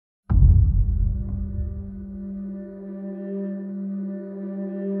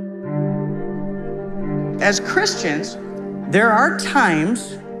As Christians, there are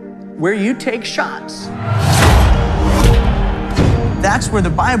times where you take shots. That's where the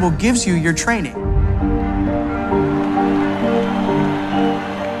Bible gives you your training.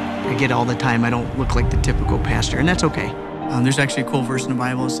 I get all the time, I don't look like the typical pastor, and that's okay. There's actually a cool verse in the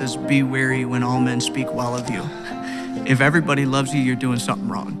Bible that says, "Be wary when all men speak well of you." If everybody loves you, you're doing something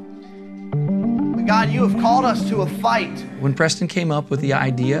wrong. God, you have called us to a fight. When Preston came up with the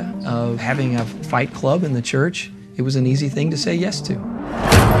idea of having a fight club in the church, it was an easy thing to say yes to.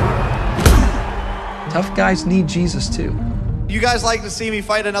 Tough guys need Jesus too. You guys like to see me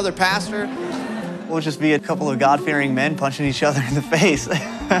fight another pastor? We'll just be a couple of God-fearing men punching each other in the face. Ladies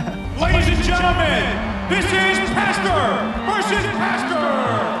and gentlemen, this is Pastor versus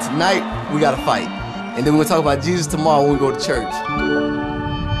Pastor. Tonight, we got to fight. And then we're going to talk about Jesus tomorrow when we go to church.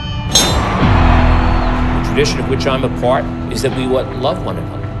 The tradition of which I'm a part is that we love one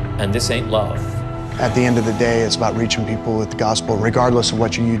another, and this ain't love. At the end of the day, it's about reaching people with the gospel, regardless of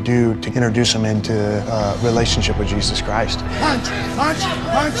what you do to introduce them into a relationship with Jesus Christ. Punch, punch,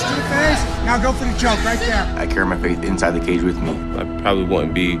 punch to the face. Now go for the choke right there. I carry my faith inside the cage with me. I probably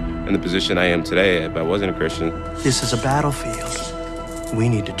wouldn't be in the position I am today if I wasn't a Christian. This is a battlefield. We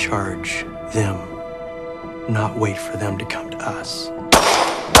need to charge them, not wait for them to come to us.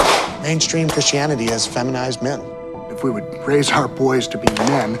 Mainstream Christianity has feminized men. If we would raise our boys to be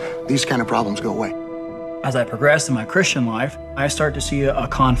men, these kind of problems go away. As I progress in my Christian life, I start to see a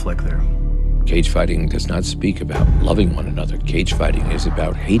conflict there. Cage fighting does not speak about loving one another. Cage fighting is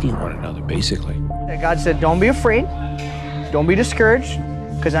about hating one another, basically. God said, don't be afraid, don't be discouraged,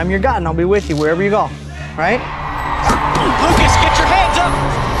 because I'm your God and I'll be with you wherever you go, right? Lucas, get your hands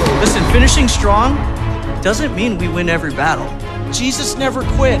up! Listen, finishing strong doesn't mean we win every battle. Jesus never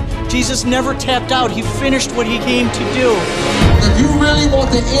quit. Jesus never tapped out. He finished what he came to do. If you really want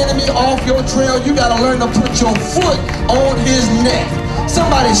the enemy off your trail, you got to learn to put your foot on his neck.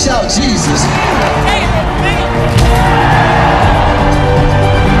 Somebody shout Jesus.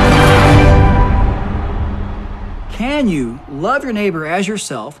 Can you love your neighbor as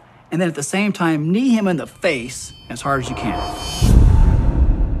yourself and then at the same time knee him in the face as hard as you can?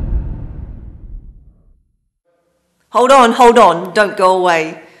 Hold on, don't go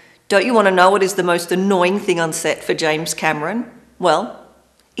away. Don't you want to know what is the most annoying thing on set for James Cameron? Well,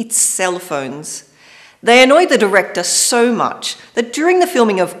 it's cell phones. They annoyed the director so much that during the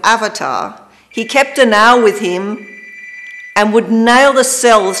filming of Avatar, he kept an owl with him and would nail the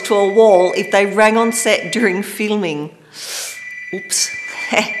cells to a wall if they rang on set during filming. Oops.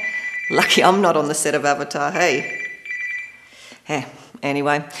 Lucky I'm not on the set of Avatar, hey?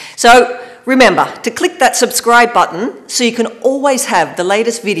 Anyway, so remember to click that subscribe button so you can always have the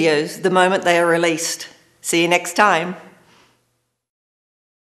latest videos the moment they are released. See you next time.